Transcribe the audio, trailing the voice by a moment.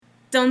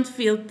don't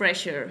feel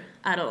pressure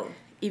at all.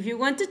 If you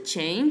want to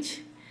change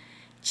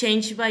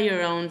by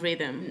your own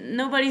rhythm.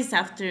 Nobody's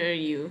after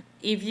you.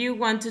 If you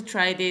want to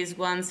try this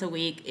once a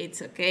week,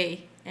 it's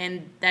okay.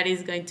 And that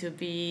is going to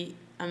be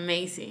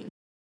amazing.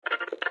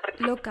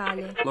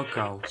 Locale.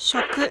 Local.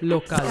 شق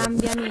Local.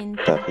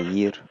 Cambiamento.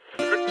 تغيير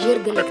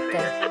غير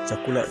قلقتها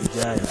chakula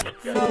ijayo.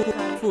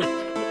 Local. Food.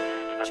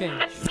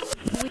 Change.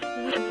 We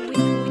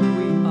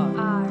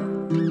are.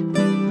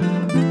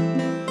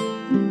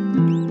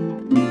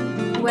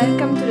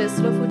 Welcome to the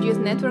Slow Food Youth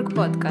Network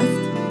podcast.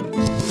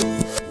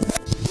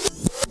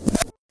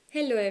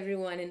 Hello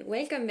everyone and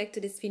welcome back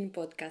to the Spin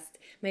podcast.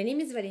 My name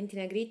is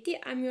Valentina Gritti,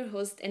 I'm your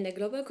host and the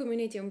Global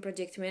Community and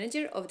Project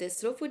Manager of the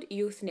Slow Food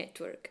Youth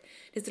Network.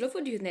 The Slow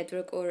Food Youth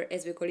Network, or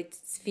as we call it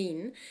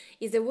SFIN,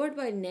 is a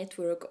worldwide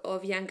network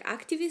of young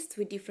activists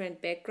with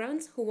different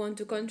backgrounds who want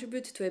to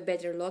contribute to a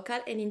better local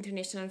and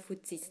international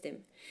food system.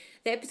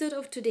 The episode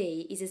of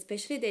today is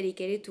especially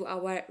dedicated to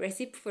our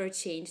Recipe for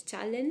Change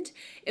challenge,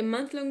 a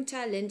month-long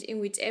challenge in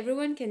which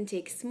everyone can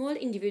take small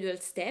individual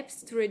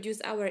steps to reduce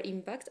our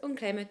impact on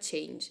climate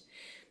change.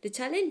 The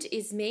challenge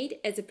is made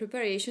as a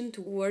preparation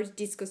to World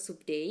Disco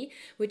Soup Day,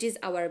 which is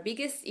our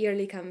biggest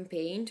yearly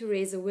campaign to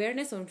raise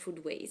awareness on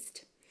food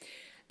waste.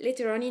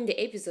 Later on in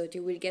the episode,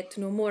 you will get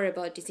to know more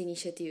about this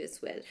initiative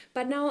as well.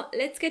 But now,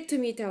 let's get to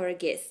meet our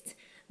guest.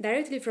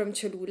 Directly from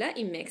Cholula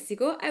in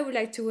Mexico, I would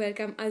like to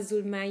welcome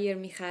Azul Mayer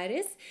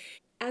Mijares.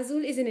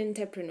 Azul is an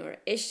entrepreneur,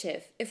 a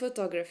chef, a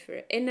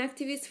photographer, an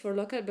activist for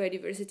local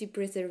biodiversity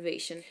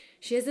preservation.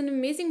 She has an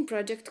amazing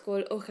project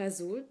called Hoja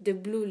Azul, the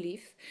blue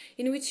leaf,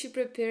 in which she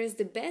prepares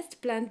the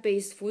best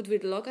plant-based food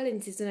with local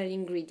and seasonal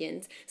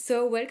ingredients.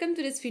 So welcome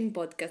to the Spin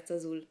podcast,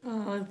 Azul.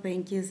 Oh,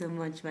 thank you so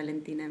much,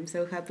 Valentina. I'm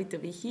so happy to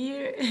be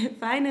here,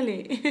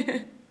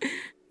 finally.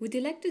 Would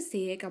you like to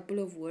say a couple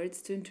of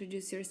words to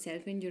introduce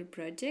yourself and your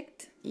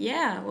project?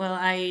 Yeah, well,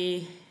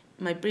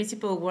 my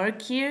principal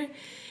work here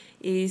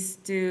is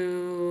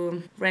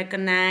to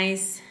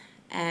recognize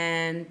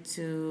and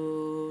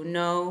to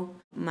know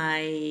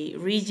my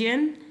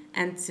region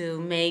and to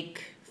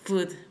make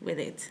food with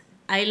it.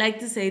 I like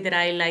to say that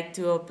I like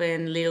to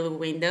open little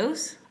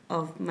windows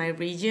of my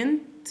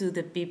region to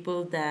the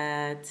people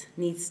that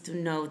needs to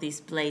know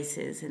these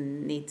places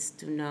and needs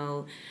to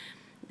know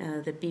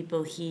the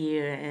people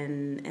here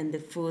and the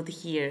food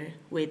here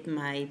with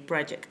my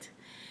project.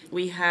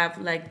 We have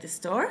like the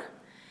store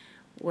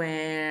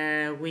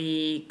where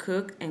we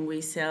cook and we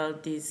sell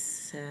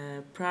these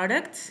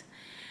products,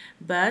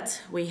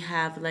 but we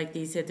have like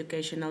this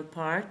educational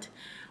part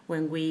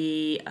when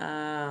we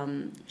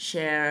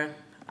share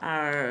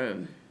our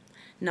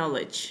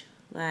knowledge.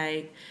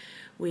 Like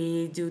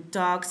we do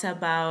talks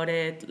about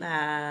it,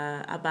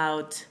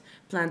 about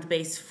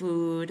plant-based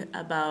food,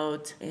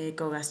 about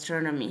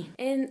eco-gastronomy.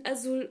 And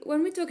Azul,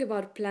 when we talk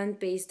about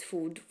plant-based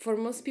food, for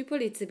most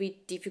people it's a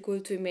bit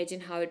difficult to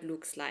imagine how it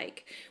looks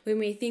like. We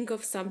may think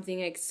of something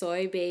like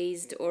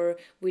soy-based or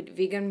with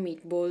vegan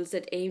meatballs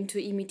that aim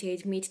to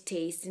imitate meat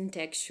taste and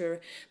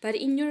texture. But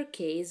in your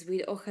case,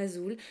 with Hoja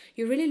Azul,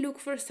 you really look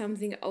for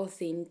something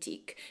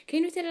authentic.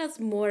 Can you tell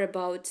us more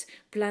about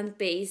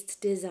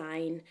plant-based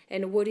design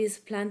and what is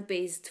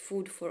plant-based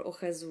food for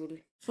Hoja Azul?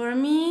 For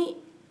me,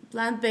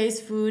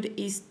 plant-based food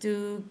is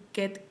to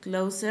get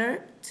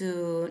closer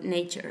to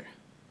nature.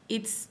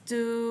 It's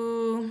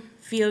to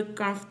feel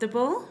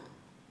comfortable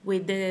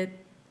with the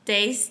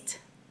taste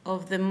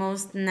of the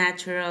most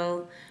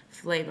natural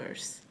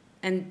flavors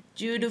and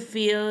you to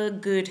feel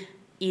good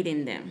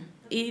eating them.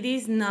 It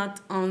is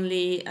not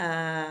only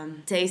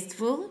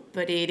tasteful,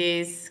 but it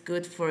is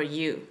good for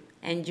you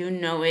and you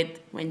know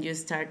it when you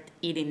start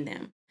eating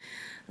them.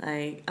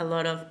 Like a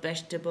lot of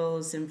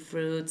vegetables and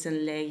fruits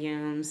and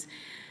legumes.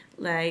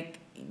 Like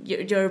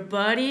your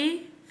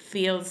body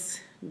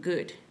feels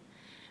good,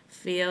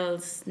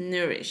 feels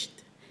nourished.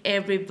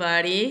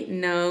 Everybody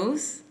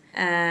knows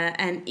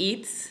and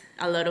eats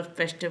a lot of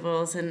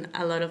vegetables and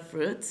a lot of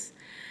fruits,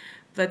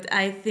 but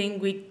I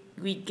think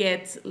we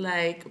get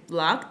like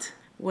blocked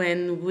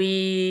when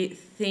we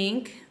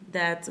think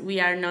that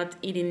we are not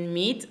eating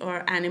meat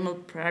or animal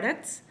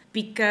products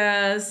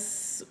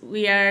because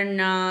we are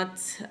not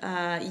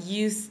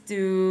used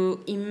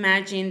to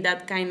imagine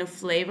that kind of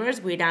flavors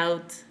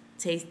without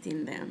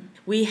tasting them.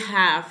 We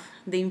have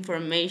the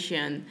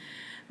information,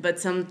 but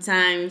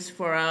sometimes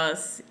for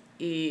us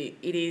it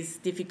is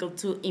difficult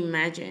to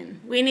imagine.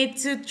 We need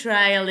to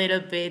try a little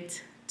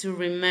bit to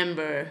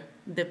remember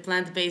the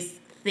plant-based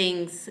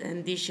things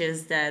and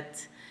dishes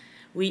that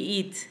we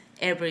eat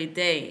every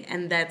day,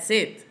 and that's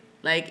it.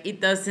 Like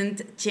it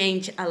doesn't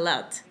change a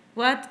lot.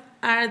 What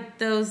are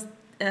those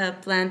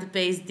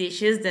plant-based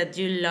dishes that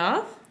you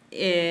love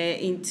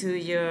into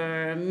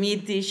your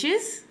meat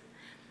dishes?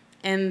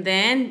 And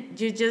then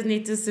you just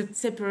need to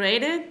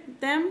separate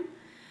them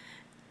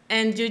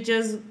and you're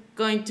just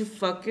going to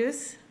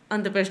focus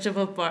on the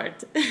vegetable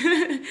part.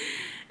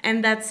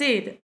 And that's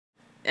it.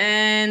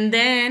 And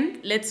then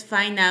let's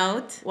find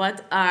out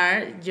what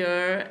are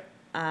your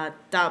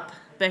top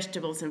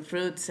vegetables and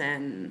fruits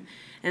and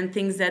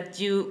things that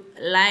you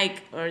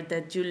like or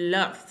that you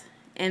love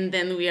and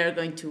then we are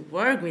going to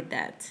work with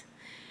that.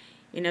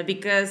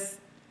 Because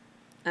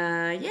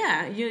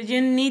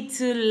you need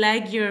to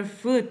like your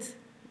food.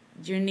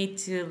 You need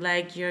to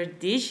like your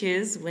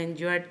dishes when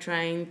you are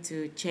trying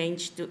to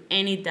change to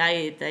any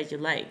diet that you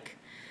like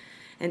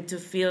and to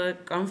feel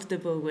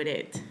comfortable with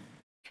it.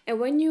 And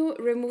when you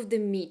remove the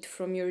meat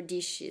from your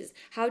dishes,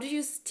 how do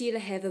you still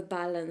have a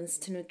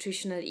balanced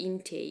nutritional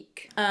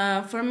intake?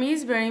 For me,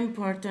 it's very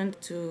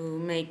important to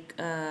make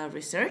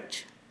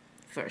research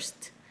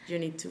first. You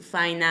need to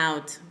find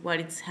out what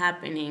is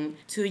happening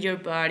to your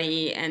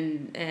body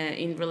and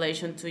in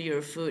relation to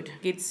your food.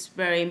 It's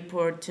very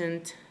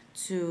important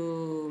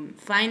to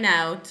find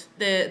out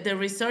the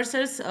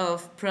resources of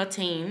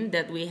protein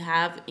that we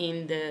have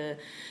in the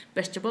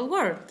vegetable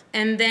world.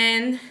 And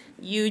then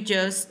you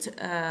just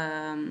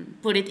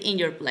put it in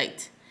your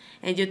plate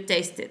and you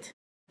taste it.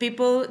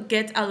 People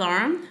get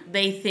alarmed.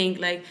 They think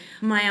like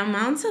my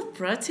amounts of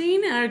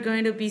protein are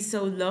going to be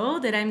so low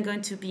that I'm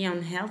going to be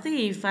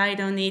unhealthy if I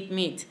don't eat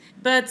meat.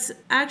 But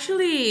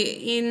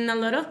actually, in a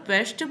lot of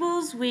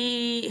vegetables,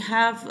 we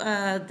have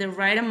the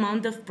right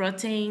amount of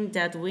protein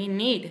that we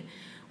need.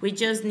 We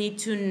just need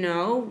to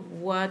know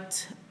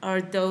what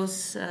are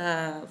those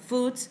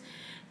foods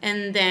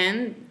and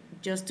then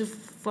just to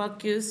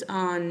focus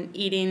on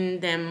eating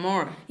them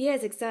more.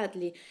 Yes,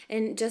 exactly.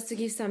 And just to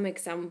give some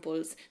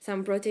examples,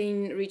 some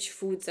protein-rich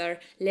foods are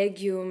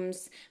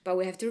legumes, but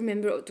we have to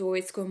remember to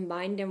always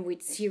combine them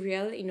with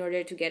cereal in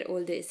order to get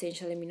all the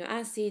essential amino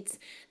acids.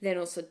 Then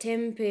also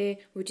tempeh,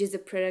 which is a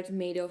product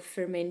made of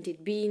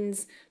fermented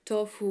beans,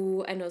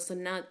 tofu, and also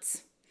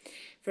nuts.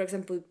 For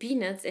example,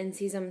 peanuts and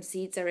sesame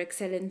seeds are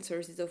excellent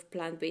sources of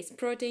plant-based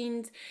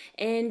proteins,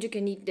 and you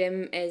can eat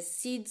them as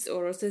seeds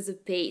or also as a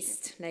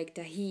paste, like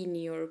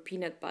tahini or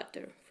peanut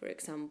butter, for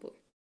example.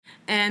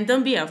 And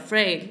don't be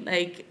afraid,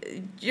 like,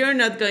 you're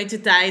not going to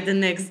die the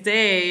next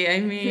day.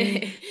 I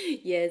mean,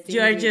 Yes, you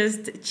are indeed.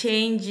 just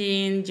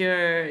changing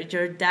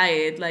your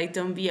diet. Like,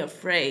 don't be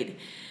afraid.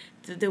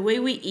 The way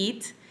we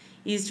eat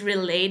is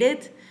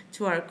related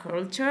to our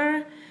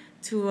culture,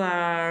 to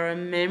our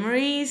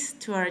memories,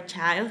 to our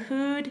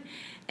childhood.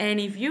 And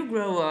if you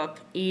grow up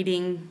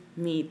eating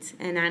meat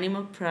and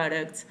animal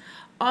products,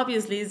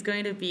 obviously it's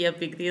going to be a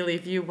big deal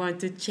if you want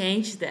to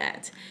change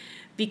that.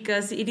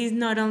 Because it is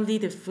not only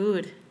the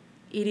food,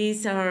 it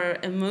is our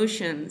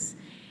emotions.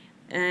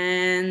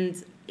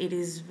 And it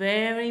is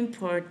very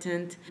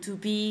important to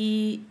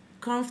be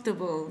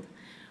comfortable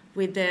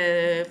with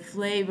the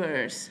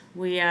flavors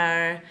we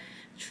are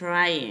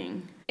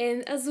trying.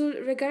 And Azul,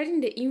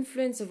 regarding the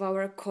influence of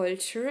our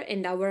culture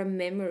and our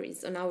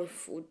memories on our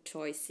food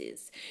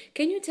choices,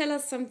 can you tell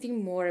us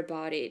something more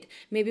about it?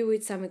 Maybe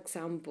with some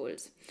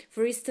examples.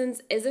 For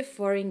instance, as a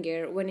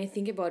foreigner, when I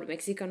think about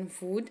Mexican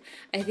food,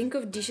 I think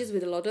of dishes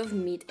with a lot of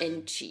meat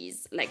and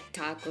cheese, like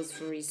tacos,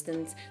 for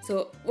instance.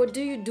 So, what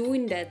do you do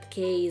in that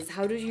case?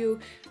 How do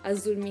you,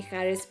 Azul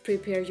Mijares,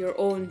 prepare your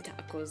own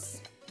tacos?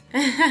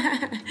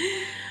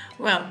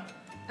 Well,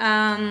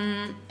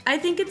 I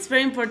think it's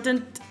very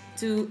important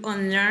to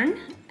unlearn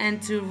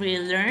and to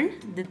relearn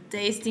the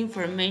taste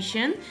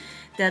information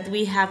that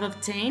we have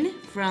obtained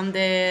from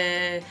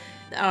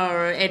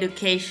our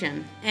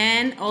education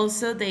and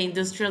also the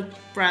industrial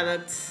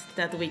products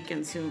that we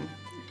consume.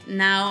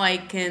 Now I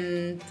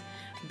can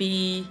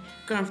be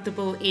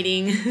comfortable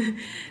eating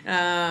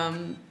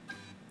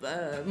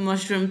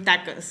mushroom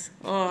tacos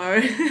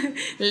or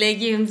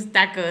legumes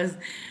tacos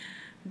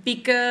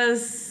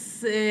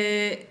because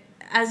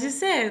as you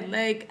said,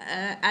 like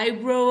I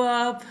grew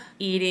up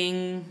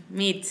eating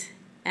meat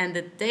and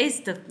the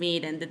taste of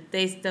meat and the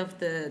taste of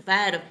the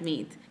fat of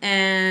meat.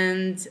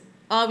 And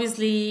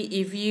obviously,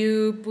 if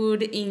you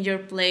put in your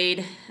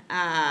plate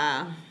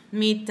a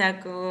meat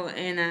taco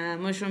and a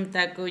mushroom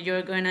taco,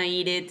 you're gonna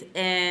eat it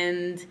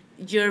and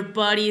your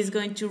body is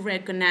going to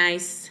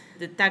recognize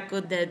the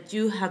taco that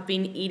you have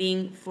been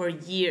eating for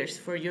years,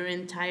 for your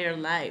entire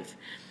life.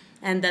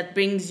 And that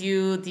brings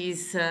you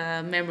these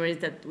memories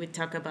that we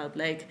talk about,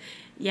 like,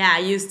 yeah, I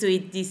used to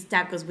eat these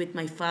tacos with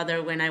my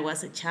father when I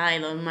was a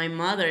child, or my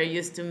mother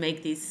used to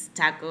make these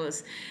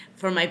tacos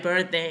for my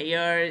birthday,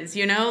 or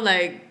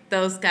like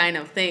those kind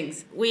of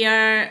things. We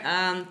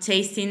are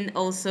tasting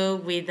also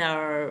with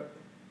our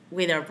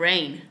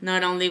brain,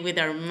 not only with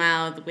our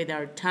mouth, with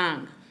our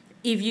tongue.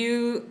 If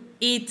you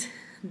eat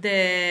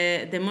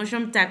the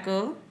mushroom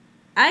taco,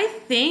 I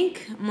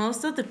think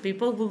most of the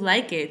people will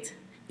like it.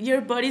 Your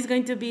body's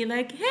going to be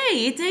like,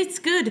 hey, it tastes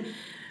good.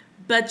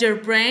 But your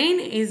brain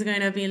is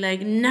going to be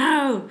like,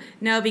 no,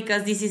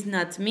 because this is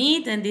not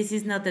meat and this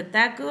is not the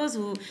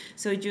tacos.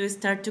 So you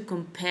start to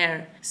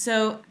compare.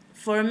 So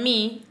for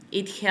me,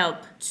 it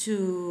helped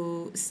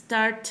to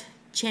start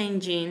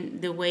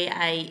changing the way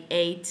I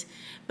ate,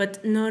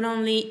 but not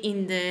only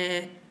in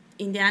the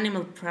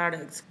animal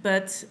products,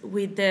 but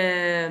with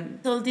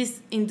all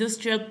these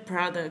industrial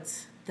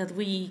products that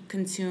we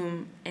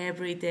consume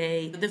every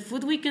day. The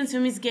food we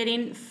consume is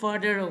getting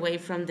further away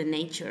from the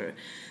nature.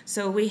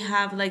 So we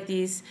have like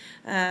these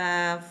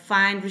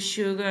fine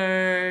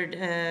sugared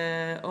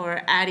or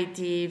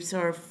additives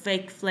or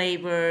fake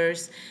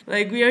flavors.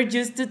 Like we are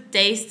used to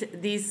taste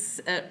this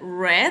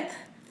red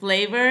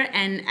flavor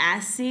and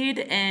acid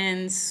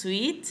and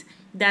sweet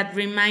that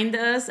remind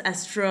us a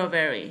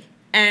strawberry.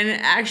 And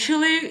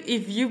actually,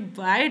 if you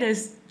bite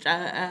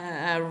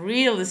a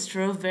real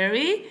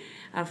strawberry,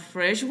 a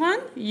fresh one,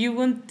 you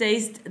won't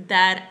taste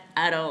that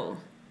at all.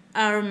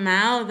 Our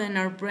mouth and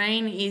our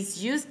brain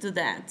is used to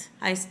that.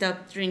 I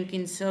stopped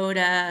drinking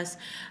sodas.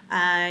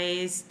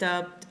 I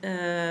stopped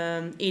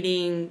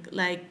eating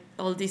like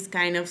all these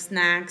kind of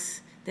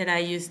snacks that I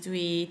used to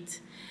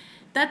eat.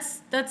 That's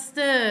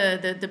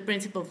the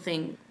principal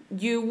thing.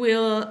 You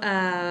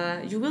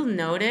will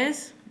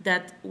notice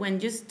that when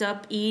you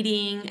stop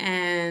eating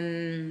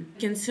and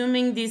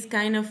consuming these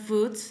kind of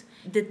foods,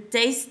 the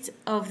taste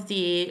of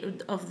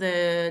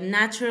the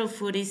natural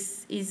food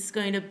is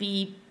going to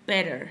be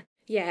better.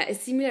 Yeah, a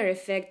similar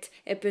effect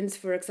happens,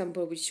 for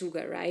example, with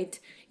sugar, right?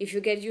 If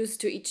you get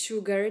used to eat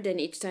sugar, then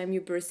each time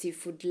you perceive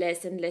food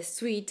less and less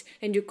sweet,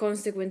 and you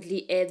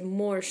consequently add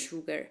more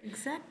sugar.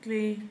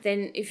 Exactly.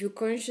 Then, if you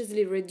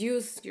consciously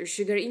reduce your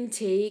sugar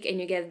intake and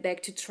you get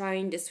back to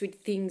trying the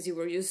sweet things you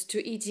were used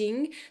to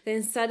eating,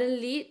 then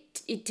suddenly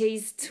it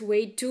tastes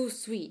way too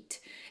sweet.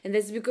 And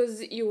that's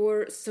because you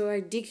were so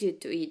addicted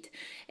to it.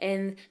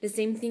 And the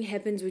same thing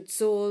happens with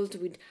salt,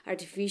 with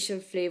artificial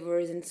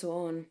flavors, and so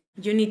on.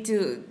 You need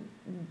to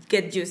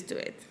get used to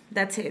it.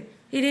 That's it.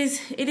 It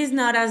is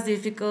not as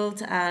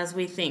difficult as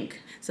we think.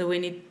 So we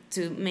need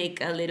to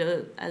make a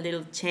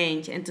little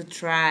change and to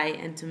try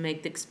and to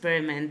make the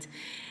experiment.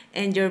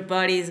 And your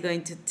body is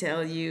going to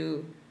tell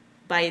you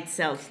by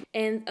itself.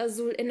 And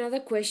Azul, another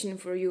question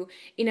for you.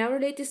 In our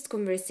latest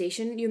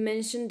conversation, you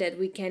mentioned that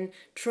we can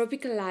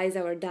tropicalize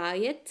our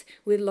diet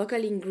with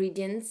local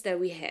ingredients that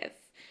we have.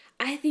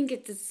 I think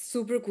it's a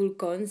super cool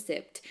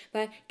concept,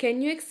 but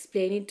can you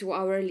explain it to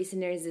our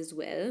listeners as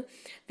well?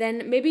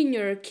 Then maybe in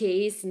your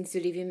case, since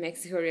you live in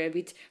Mexico, you're a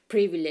bit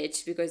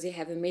privileged because you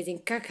have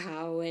amazing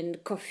cacao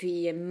and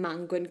coffee and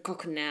mango and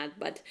coconut.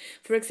 But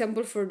for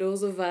example, for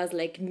those of us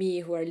like me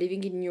who are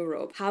living in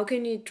Europe, how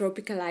can we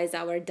tropicalize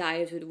our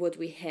diet with what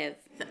we have?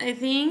 I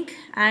think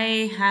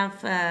I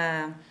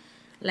have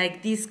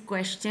like these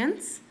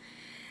questions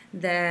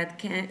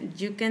that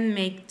you can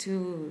make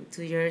to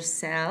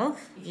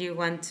yourself if you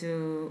want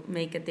to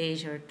make a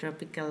dish or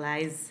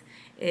tropicalize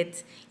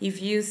it.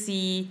 If you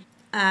see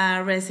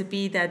a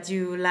recipe that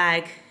you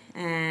like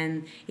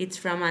and it's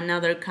from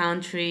another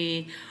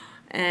country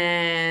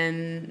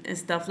and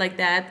stuff like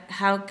that,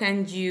 how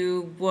can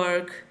you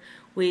work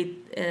with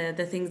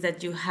the things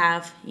that you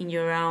have in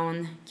your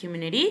own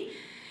community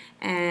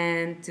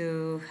and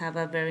to have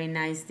a very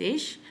nice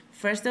dish?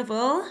 First of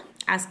all,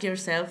 ask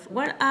yourself,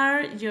 what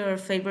are your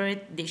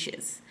favorite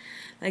dishes?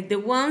 Like the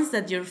ones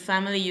that your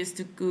family used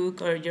to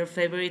cook, or your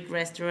favorite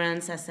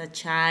restaurants as a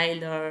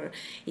child, or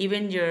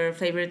even your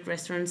favorite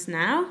restaurants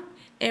now.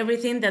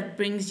 Everything that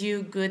brings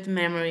you good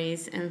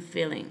memories and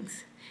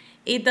feelings.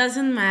 It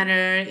doesn't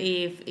matter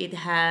if it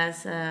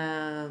has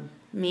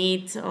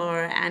meat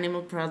or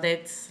animal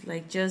products,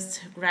 like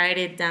just write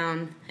it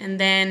down. And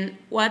then,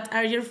 what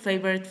are your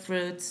favorite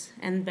fruits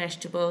and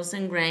vegetables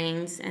and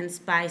grains and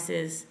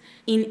spices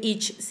in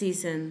each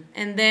season?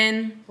 And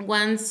then,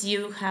 once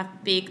you have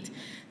picked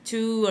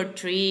 2 or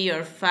 3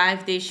 or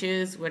 5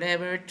 dishes,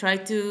 whatever, try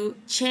to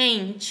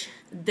change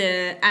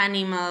the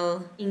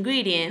animal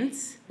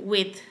ingredients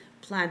with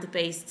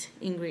plant-based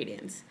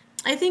ingredients.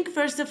 I think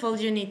first of all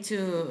you need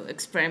to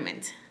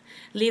experiment.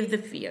 Leave the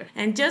fear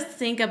and just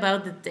think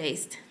about the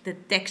taste, the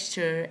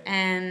texture,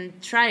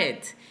 and try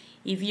it.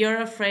 If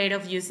you're afraid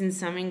of using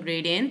some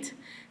ingredient,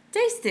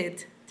 taste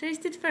it.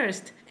 Taste it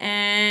first.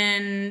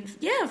 And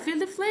yeah, feel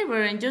the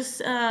flavor and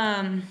just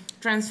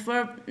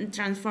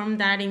transform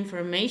that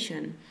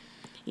information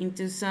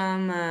into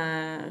some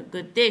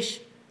good dish.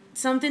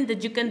 Something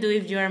that you can do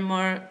if you are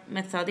more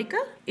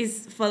methodical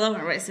is follow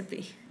a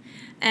recipe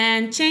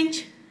and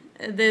change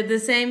the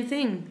same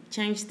thing.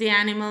 Change the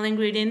animal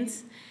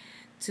ingredients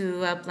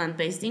to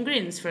plant-based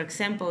ingredients. For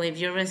example, if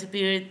your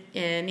recipe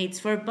needs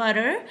for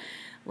butter,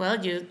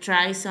 well, you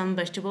try some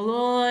vegetable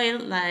oil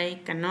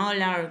like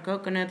canola or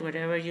coconut,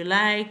 whatever you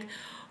like.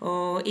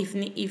 Or if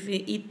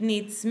it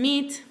needs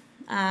meat,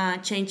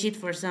 change it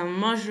for some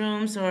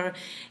mushrooms or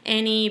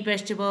any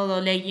vegetable or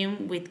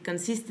legume with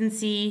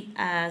consistency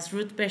as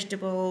root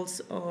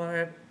vegetables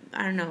or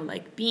I don't know,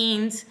 like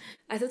beans.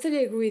 I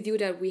totally agree with you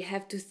that we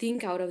have to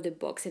think out of the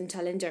box and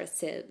challenge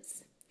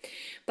ourselves.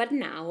 But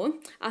now,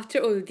 after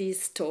all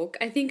this talk,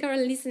 I think our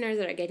listeners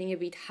are getting a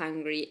bit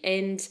hungry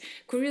and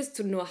curious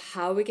to know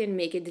how we can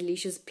make a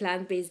delicious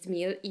plant-based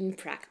meal in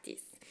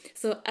practice.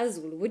 So,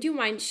 Azul, would you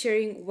mind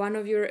sharing one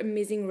of your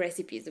amazing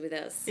recipes with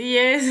us?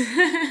 Yes.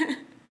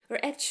 Or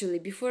actually,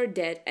 before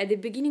that, at the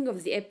beginning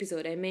of the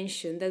episode, I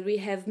mentioned that we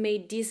have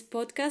made this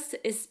podcast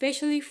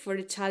especially for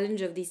the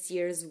challenge of this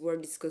year's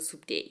World Disco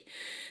Soup Day.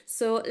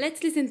 So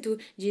let's listen to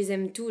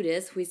Gisem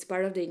Tudes, who is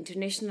part of the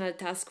international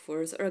task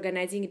force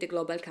organizing the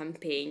global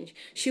campaign.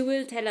 She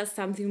will tell us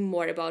something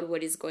more about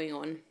what is going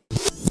on.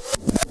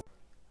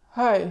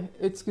 Hi,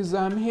 it's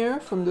Gizem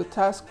here from the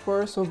Task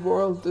Force of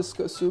World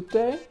Disco Soup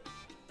Day.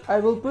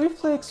 I will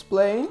briefly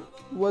explain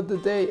what the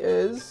day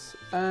is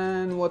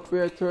and what we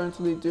are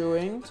currently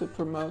doing to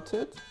promote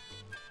it.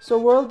 So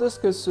World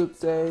Disco Soup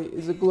Day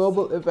is a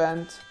global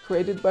event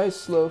created by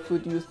Slow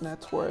Food Youth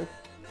Network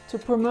to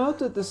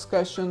promote a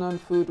discussion on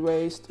food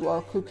waste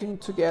while cooking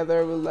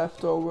together with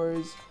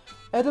leftovers,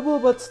 edible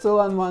but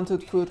still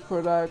unwanted food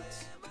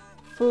products,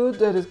 food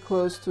that is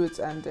close to its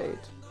end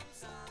date.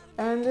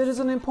 And it is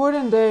an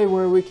important day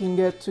where we can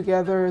get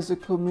together as a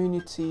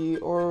community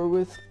or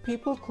with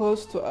people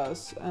close to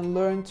us and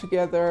learn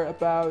together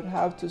about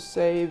how to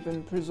save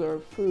and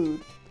preserve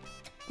food.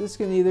 This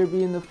can either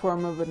be in the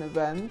form of an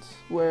event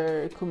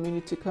where a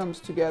community comes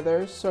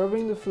together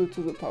serving the food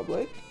to the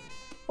public,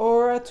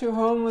 or at your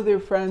home with your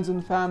friends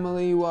and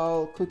family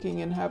while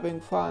cooking and having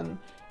fun,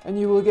 and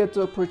you will get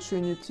the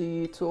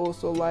opportunity to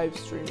also live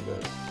stream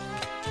this.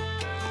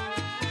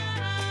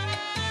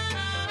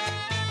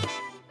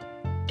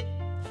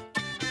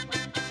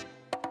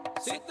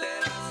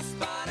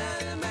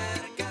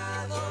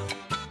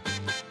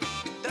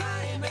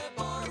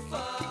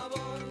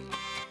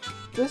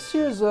 This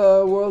year's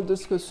World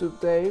Disco Soup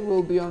Day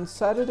will be on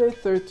Saturday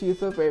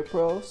 30th of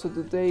April, so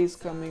the day is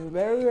coming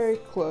very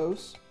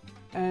close.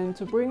 And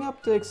to bring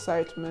up the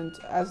excitement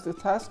as the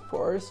task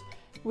force,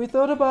 we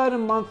thought about a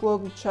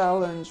month-long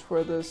challenge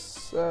for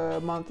this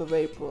month of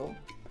April.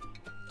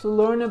 To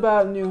learn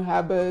about new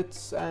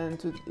habits and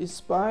to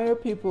inspire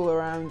people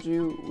around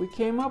you, we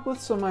came up with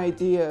some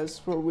ideas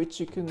for which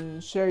you can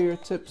share your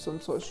tips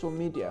on social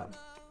media.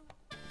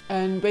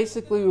 And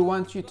basically we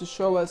want you to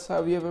show us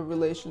how you have a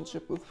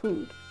relationship with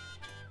food.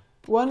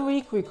 One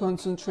week we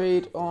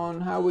concentrate on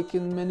how we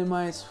can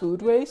minimize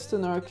food waste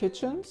in our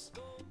kitchens.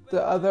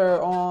 The other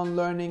on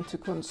learning to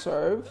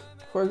conserve.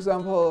 For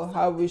example,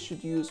 how we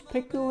should use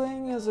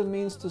pickling as a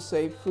means to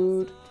save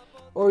food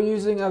or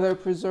using other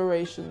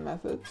preservation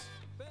methods.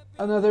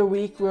 Another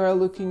week we are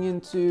looking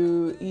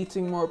into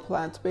eating more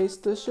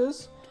plant-based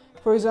dishes.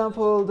 For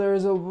example, there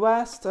is a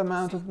vast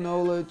amount of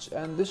knowledge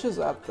and dishes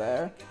out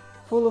there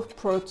full of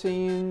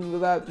protein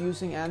without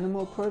using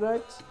animal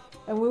products,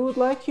 and we would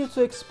like you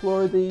to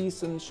explore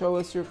these and show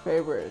us your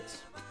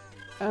favorites.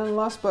 And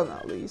last but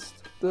not least,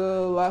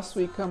 the last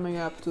week coming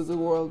up to the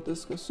World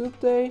Disco Soup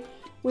Day,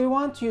 we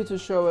want you to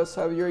show us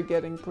how you're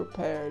getting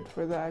prepared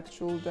for the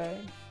actual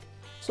day.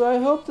 So I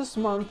hope this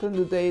month and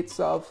the day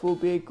itself will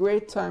be a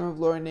great time of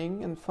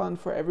learning and fun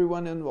for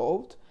everyone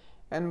involved,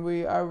 and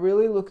we are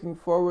really looking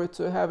forward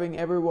to having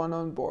everyone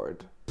on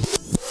board.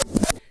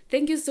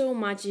 Thank you so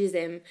much,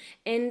 Gisem.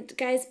 And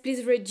guys,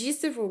 please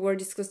register for World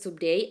Disco Soup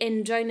Day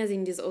and join us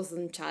in this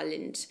awesome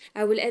challenge.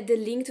 I will add the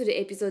link to the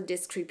episode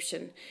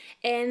description.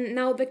 And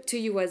now back to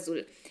you,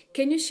 Azul.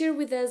 Can you share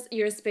with us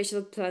your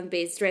special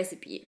plant-based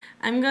recipe?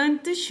 I'm going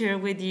to share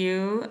with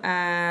you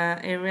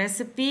a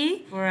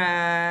recipe for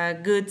a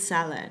good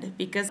salad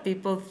because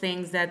people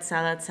think that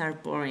salads are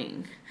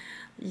boring.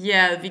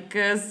 Yeah,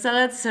 because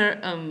salads are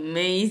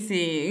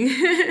amazing.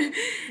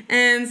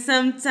 And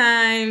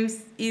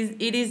sometimes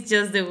it is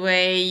just the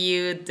way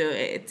you do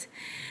it.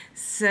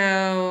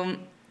 So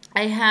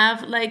I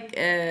have like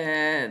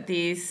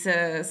this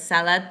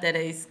salad that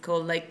is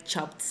called like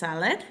chopped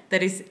salad.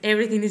 That is,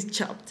 everything is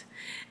chopped.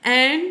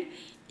 And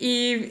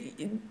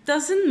it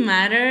doesn't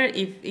matter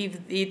if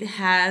it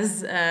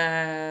has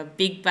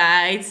big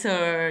bites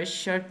or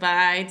short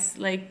bites,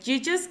 like you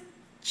just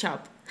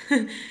chop.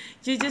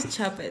 You just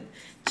chop it.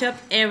 Chop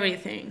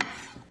everything.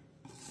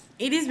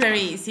 It is very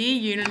easy.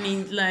 You don't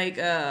need like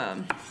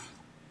an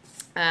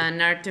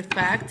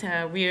artifact,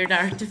 a weird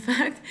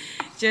artifact.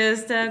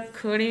 Just a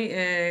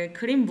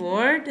cutting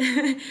board,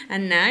 a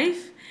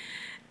knife,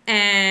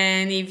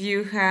 and if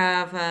you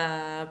have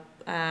a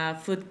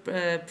food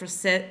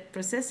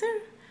processor,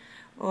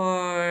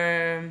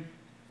 or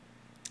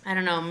I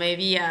don't know,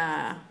 maybe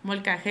a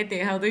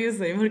molcajete. How do you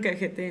say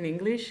molcajete in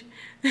English?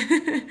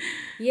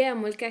 Yeah,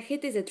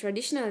 molcajete is a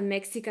traditional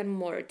Mexican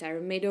mortar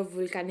made of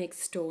volcanic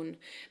stone,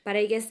 but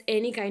I guess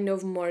any kind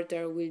of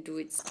mortar will do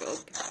its job.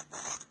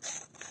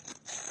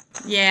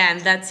 Yeah,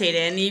 and that's it.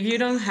 And if you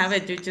don't have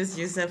it, you just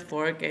use a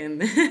fork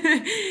and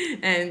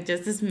and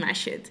just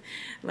smash it.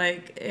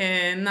 Like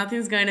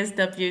nothing's gonna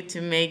stop you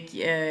to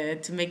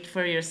make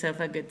for yourself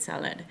a good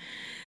salad.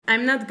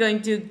 I'm not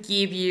going to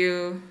give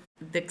you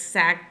the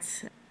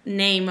exact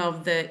name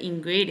of the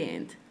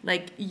ingredient.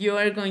 Like you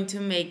are going to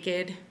make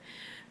it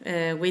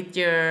with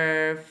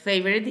your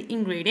favorite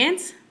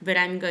ingredients, but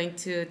I'm going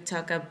to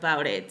talk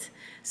about it.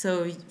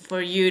 So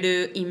for you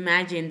to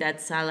imagine that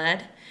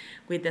salad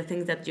with the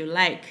things that you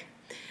like.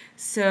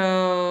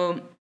 So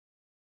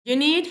you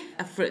need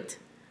a fruit.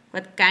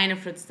 What kind of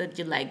fruits that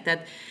you like?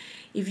 That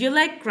if you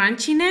like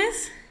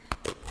crunchiness,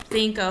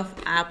 think of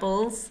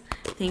apples,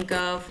 think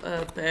of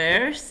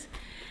pears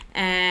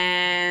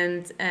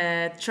and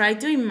try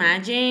to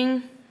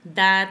imagine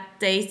that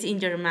taste in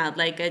your mouth,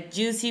 like a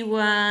juicy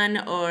one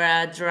or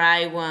a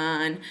dry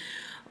one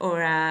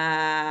or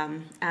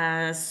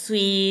a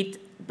sweet,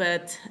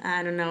 but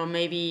I don't know,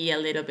 maybe a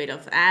little bit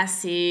of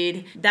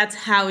acid. That's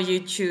how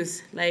you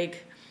choose,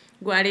 like,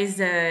 what is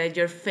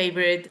your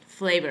favorite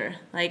flavor.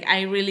 Like,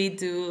 I really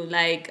do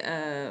like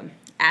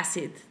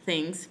acid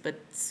things, but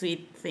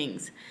sweet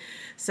things.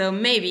 So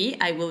maybe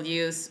I will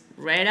use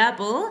red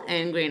apple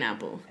and green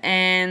apple.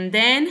 And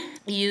then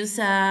use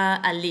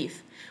a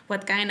leaf.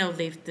 What kind of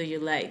leaf do you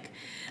like?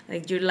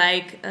 Like, you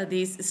like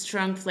this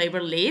strong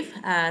flavor leaf,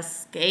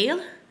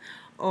 scale,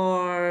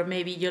 or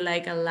maybe you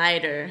like a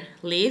lighter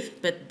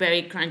leaf but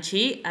very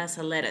crunchy as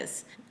a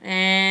lettuce.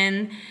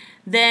 And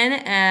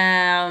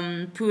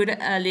then put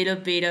a little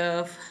bit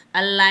of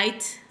a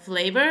light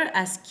flavor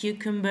as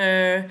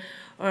cucumber,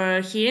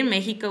 or here in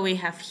Mexico we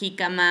have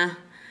jicama,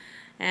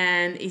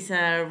 and it's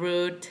a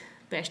root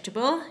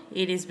vegetable.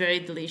 It is very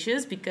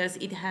delicious because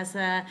it has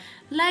a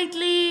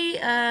lightly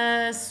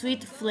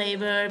sweet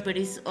flavor, but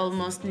it's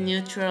almost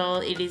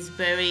neutral. It is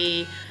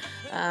very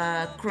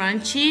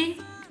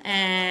crunchy,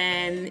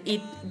 and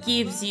it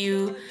gives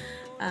you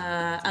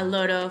a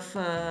lot of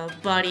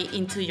body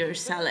into your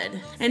salad.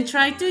 And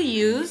try to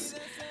use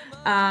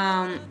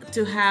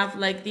to have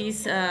like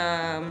this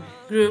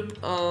group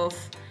of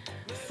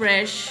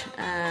fresh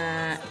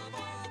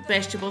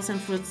vegetables and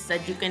fruits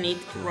that you can eat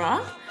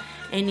raw.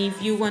 And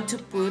if you want to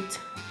put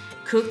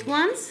cooked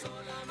ones,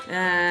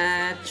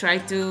 try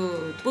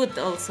to put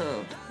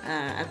also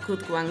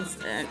cooked ones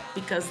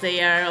because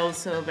they are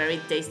also very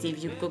tasty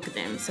if you cook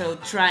them. So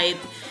try it.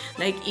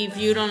 Like, if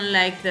you don't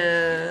like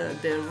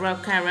the raw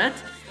carrot,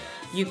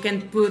 you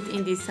can put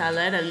in this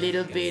salad a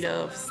little bit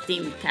of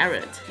steamed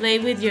carrot. Play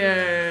with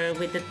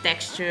the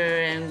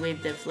texture and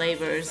with the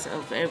flavors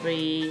of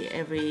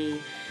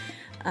every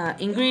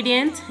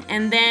ingredient,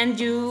 and then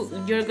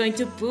you're going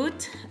to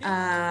put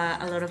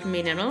a lot of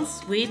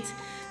minerals with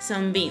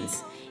some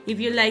beans. If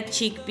you like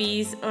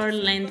chickpeas or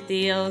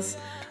lentils,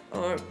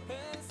 or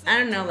I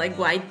don't know, like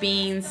white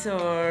beans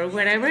or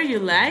whatever you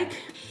like.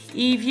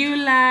 If you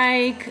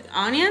like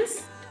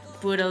onions,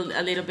 put a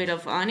little bit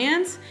of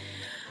onions,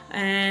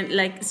 and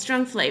like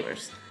strong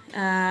flavors.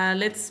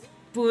 Let's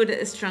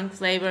put strong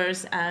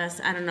flavors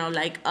as, I don't know,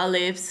 like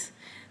olives.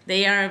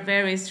 They are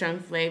very strong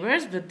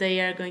flavors, but they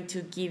are going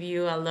to give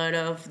you a lot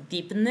of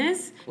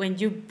deepness. When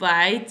you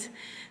bite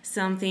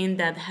something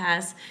that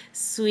has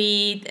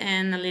sweet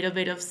and a little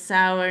bit of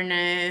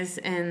sourness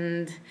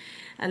and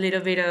a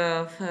little bit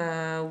of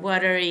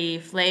watery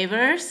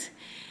flavors,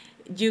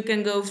 you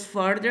can go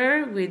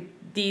further with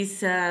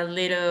these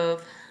little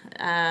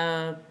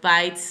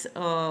bites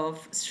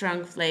of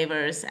strong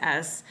flavors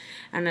as,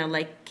 I don't know,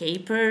 like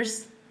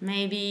capers,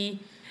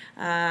 maybe.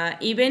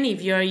 Even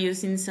if you're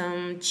using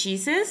some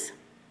cheeses,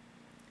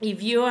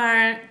 if you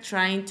are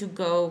trying to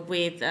go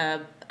with a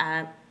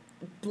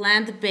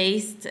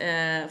plant-based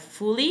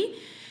fully,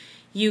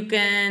 you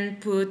can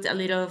put a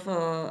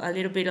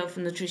little bit of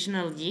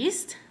nutritional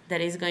yeast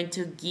that is going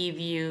to give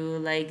you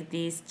like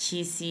this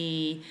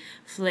cheesy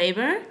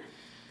flavor.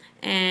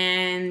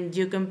 And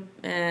you can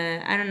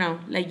I don't know,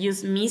 like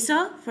use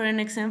miso for an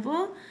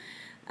example.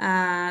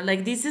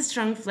 Like these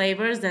strong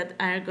flavors that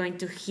are going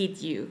to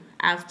hit you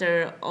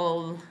after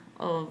all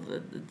of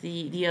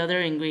the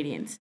other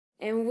ingredients.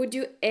 And would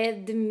you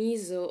add the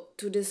miso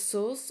to the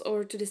sauce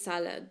or to the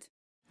salad?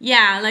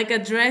 Yeah, like a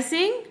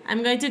dressing.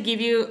 I'm going to give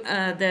you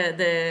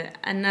the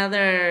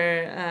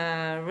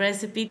another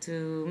recipe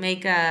to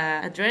make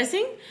a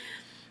dressing,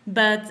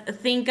 but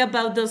think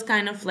about those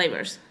kind of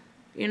flavors.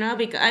 You know,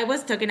 because I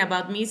was talking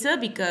about miso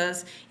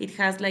because it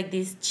has like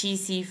this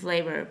cheesy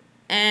flavor.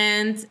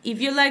 And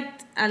if you like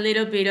a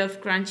little bit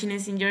of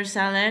crunchiness in your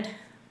salad,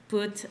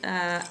 put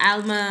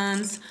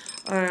almonds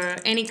or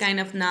any kind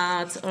of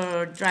nuts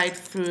or dried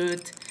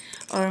fruit,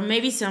 or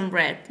maybe some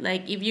bread.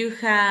 Like if you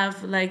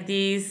have like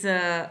this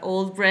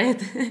old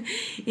bread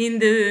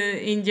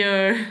in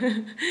your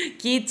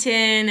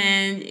kitchen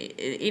and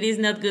it is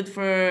not good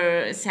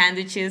for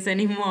sandwiches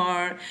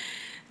anymore,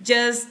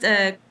 just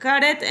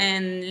cut it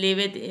and leave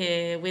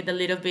it with a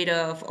little bit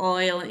of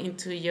oil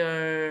into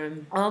your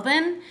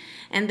oven,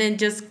 and then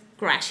just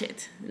crush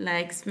it,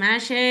 like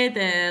smash it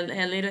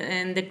a little,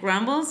 and the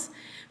crumbles,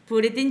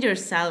 put it in your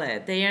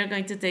salad. They are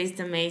going to taste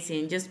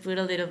amazing. Just put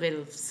a little bit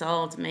of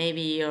salt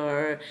maybe,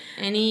 or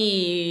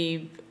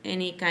any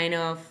kind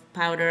of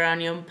powder,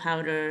 onion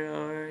powder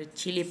or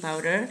chili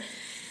powder,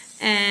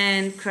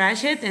 and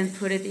crush it and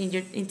put it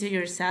into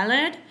your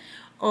salad.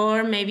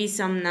 Or maybe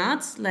some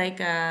nuts, like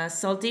a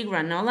salty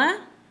granola.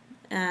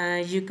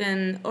 You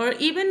can, or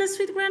even a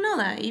sweet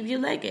granola if you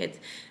like it,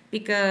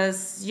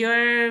 because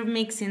you're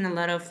mixing a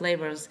lot of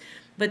flavors.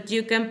 But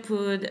you can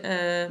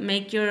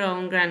make your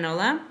own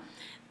granola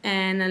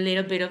and a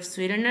little bit of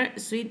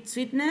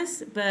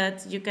sweetness,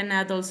 but you can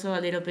add also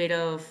a little bit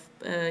of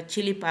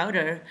chili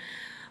powder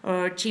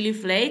or chili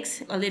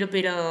flakes, a little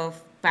bit of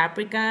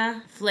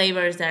paprika,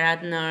 flavors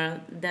that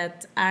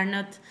are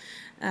not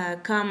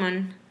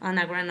common on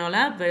a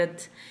granola,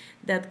 but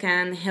that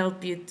can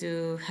help you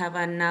to have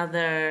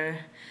another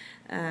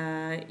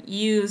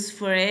use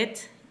for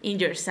it in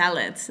your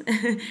salads.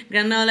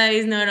 Granola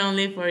is not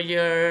only for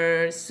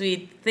your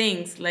sweet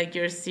things like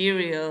your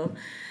cereal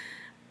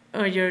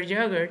or your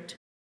yogurt.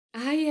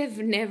 I have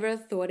never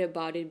thought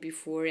about it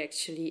before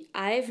actually.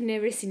 I've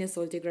never seen a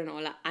salty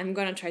granola. I'm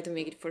gonna try to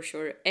make it for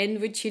sure. And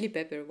with chili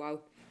pepper, wow.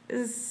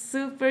 It's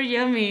super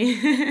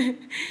yummy.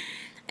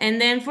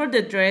 And then for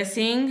the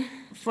dressing,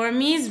 for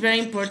me it's very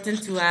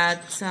important to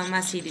add some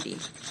acidity.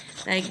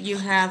 Like you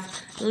have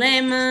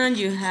lemon,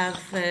 you have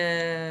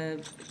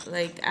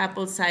like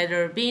apple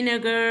cider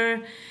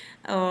vinegar,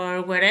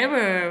 or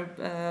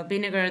whatever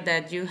vinegar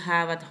that you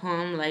have at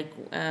home. Like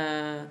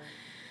I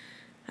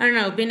don't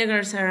know,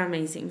 vinegars are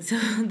amazing. So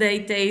they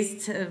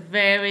taste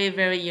very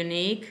very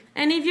unique.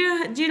 And if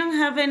you don't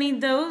have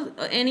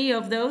any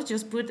of those,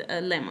 just put a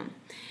lemon,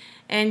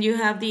 and you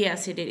have the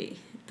acidity.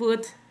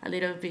 Put a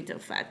little bit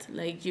of fat,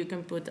 like you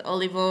can put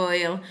olive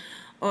oil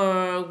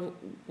or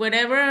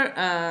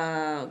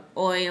whatever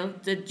oil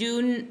that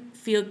you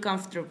feel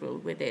comfortable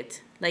with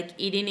it, like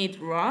eating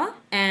it raw,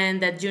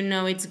 and that you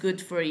know it's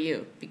good for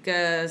you,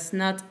 because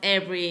not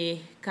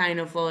every kind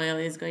of oil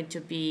is going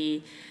to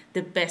be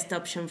the best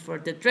option for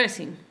the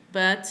dressing.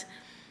 But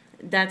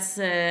that's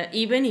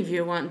even if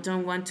you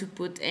don't want to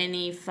put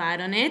any fat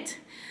on it.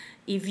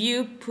 If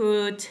you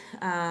put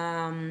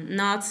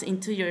nuts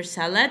into your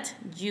salad,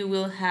 you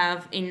will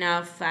have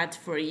enough fat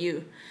for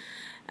you.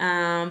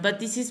 But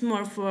this is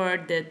more for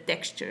the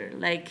texture,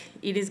 like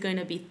it is going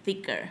to be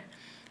thicker,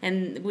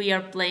 and we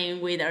are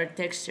playing with our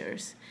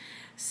textures.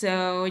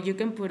 So you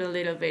can put a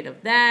little bit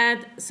of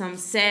that, some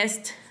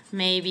zest,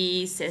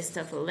 maybe zest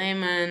of a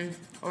lemon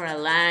or a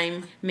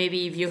lime.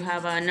 Maybe if you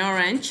have an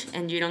orange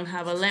and you don't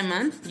have a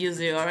lemon, use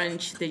the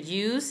orange, the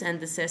juice and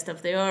the zest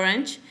of the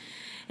orange,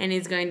 and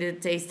it's going to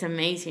taste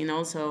amazing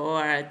also.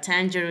 Or a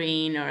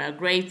tangerine or a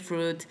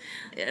grapefruit.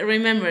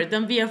 Remember,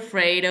 don't be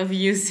afraid of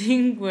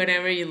using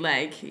whatever you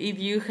like. If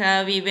you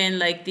have even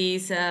like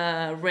these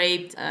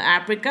raped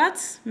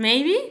apricots,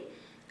 maybe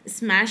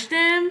smash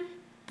them,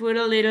 put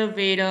a little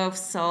bit of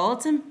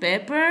salt and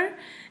pepper,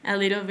 a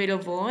little bit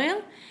of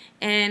oil,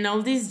 and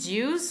all this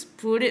juice,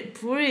 pour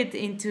it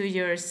into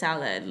your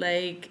salad.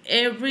 Like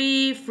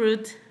every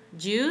fruit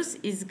juice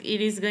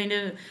is going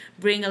to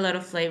bring a lot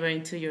of flavor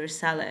into your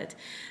salad.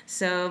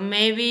 So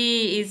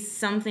maybe it's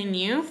something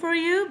new for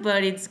you,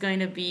 but it's going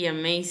to be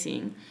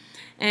amazing.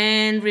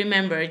 And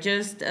remember,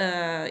 just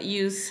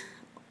use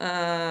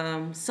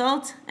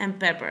salt and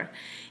pepper.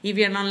 If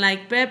you don't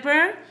like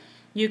pepper,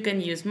 you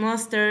can use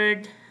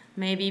mustard,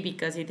 maybe,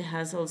 because it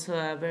has also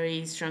a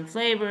very strong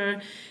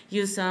flavor.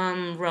 Use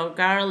some raw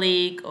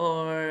garlic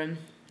or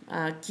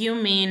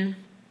cumin.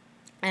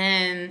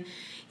 And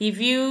if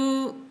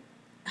you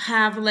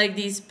have like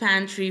this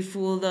pantry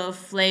full of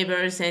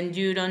flavors and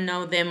you don't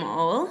know them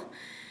all,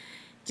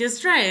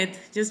 just try it.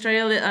 Just try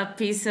a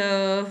piece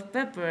of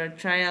pepper,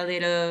 try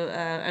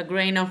a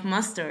grain of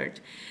mustard,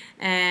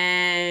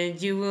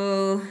 and you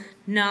will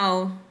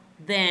know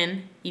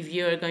then if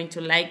you're going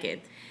to like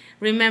it.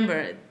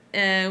 Remember,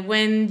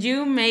 when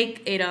you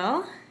make it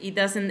all, it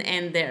doesn't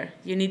end there.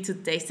 You need to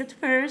taste it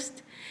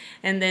first,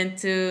 and then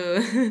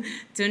to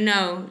to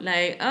know,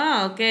 like,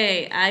 oh,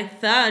 okay, I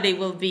thought it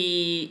will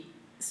be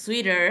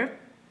sweeter,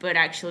 but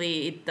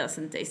actually it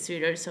doesn't taste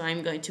sweeter. So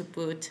I'm going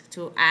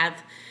to add,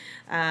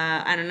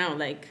 I don't know,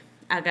 like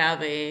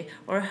agave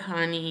or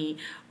honey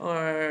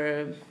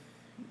or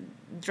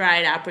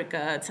dried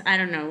apricots. I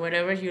don't know,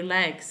 whatever you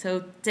like.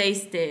 So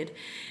taste it.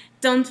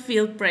 Don't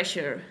feel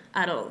pressure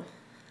at all.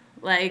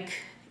 Like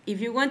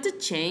if you want to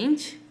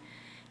change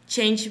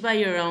by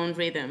your own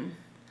rhythm.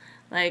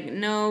 Like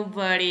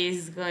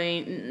nobody's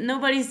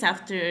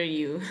after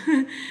you.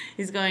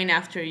 Is going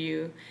after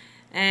you.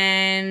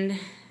 And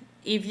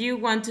if you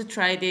want to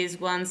try this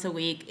once a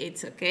week,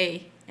 it's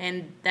okay.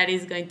 And that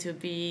is going to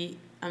be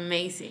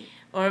amazing.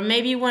 Or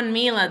maybe one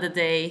meal a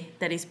day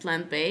that is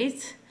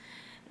plant-based.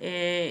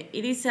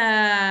 It is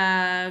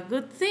a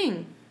good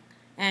thing.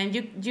 And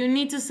you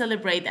need to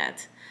celebrate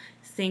that.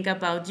 Think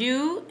about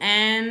you,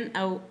 and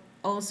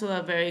also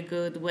a very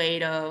good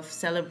way of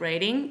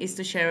celebrating is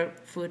to share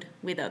food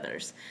with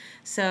others.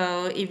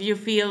 So if you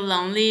feel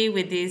lonely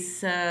with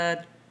this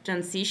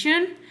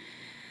transition,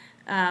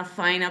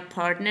 find a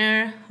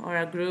partner or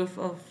a group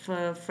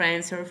of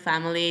friends or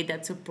family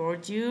that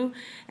support you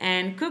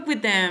and cook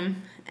with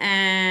them,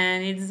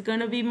 and it's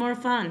gonna be more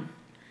fun.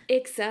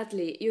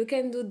 Exactly. You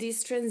can do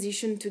this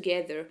transition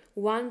together,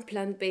 one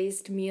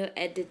plant-based meal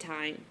at a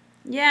time.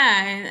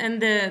 Yeah, and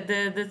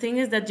the thing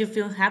is that you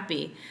feel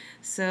happy.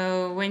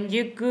 So when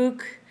you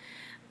cook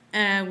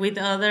with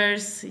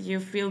others,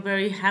 you feel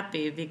very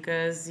happy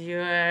because you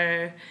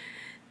are,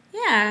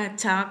 yeah,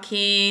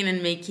 talking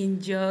and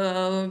making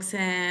jokes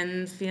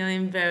and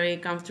feeling very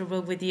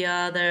comfortable with the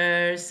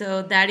other.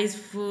 So that is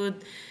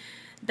food.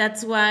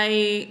 That's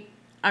why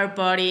our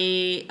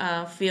body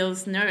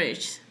feels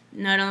nourished.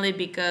 Not only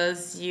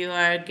because you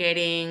are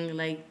getting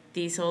like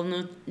these all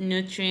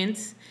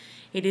nutrients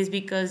it is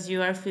because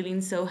you are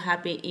feeling so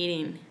happy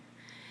eating.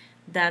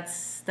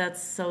 That's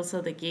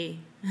also the key.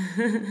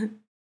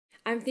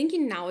 I'm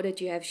thinking now that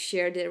you have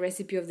shared the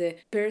recipe of the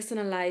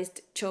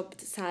personalized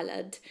chopped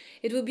salad,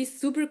 it would be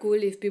super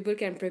cool if people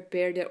can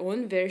prepare their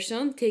own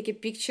version, take a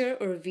picture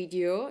or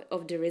video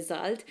of the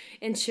result,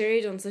 and share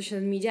it on social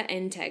media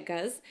and tag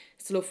us,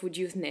 Slow Food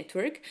Youth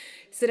Network,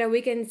 so that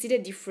we can see the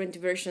different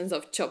versions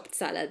of chopped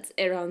salads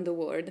around the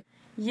world.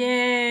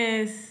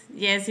 Yes,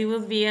 it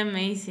would be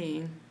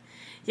amazing.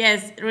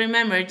 Yes,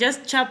 remember,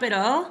 just chop it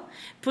all,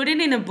 put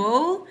it in a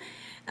bowl.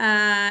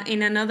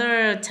 In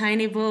another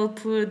tiny bowl,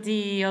 put all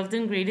the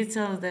ingredients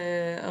of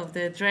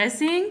the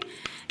dressing,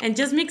 and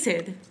just mix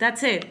it.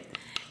 That's it,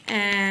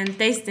 and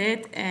taste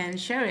it and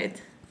share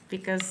it.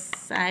 Because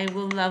I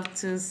would love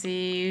to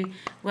see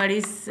what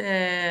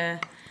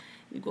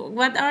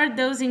are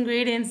those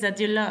ingredients that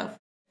you love.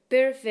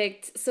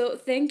 Perfect. So,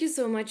 thank you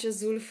so much,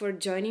 Azul, for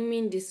joining me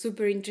in this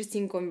super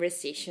interesting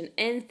conversation.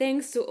 And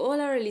thanks to all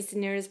our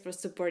listeners for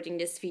supporting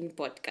the Spin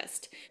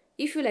podcast.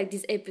 If you like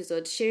this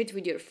episode, share it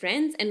with your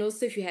friends. And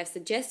also, if you have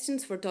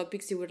suggestions for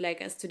topics you would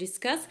like us to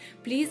discuss,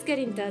 please get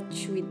in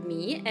touch with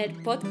me at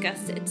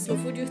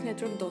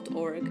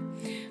podcast@slowfoodyouth.org.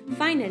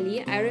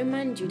 Finally, I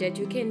remind you that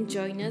you can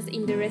join us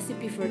in the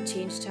Recipe for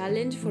Change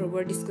Challenge for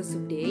World Disco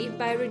Soup Day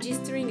by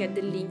registering at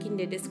the link in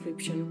the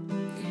description.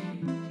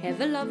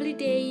 Have a lovely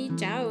day.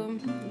 Ciao.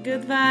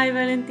 Goodbye,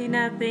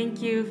 Valentina.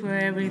 Thank you for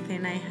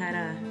everything. I had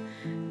a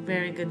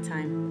very good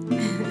time.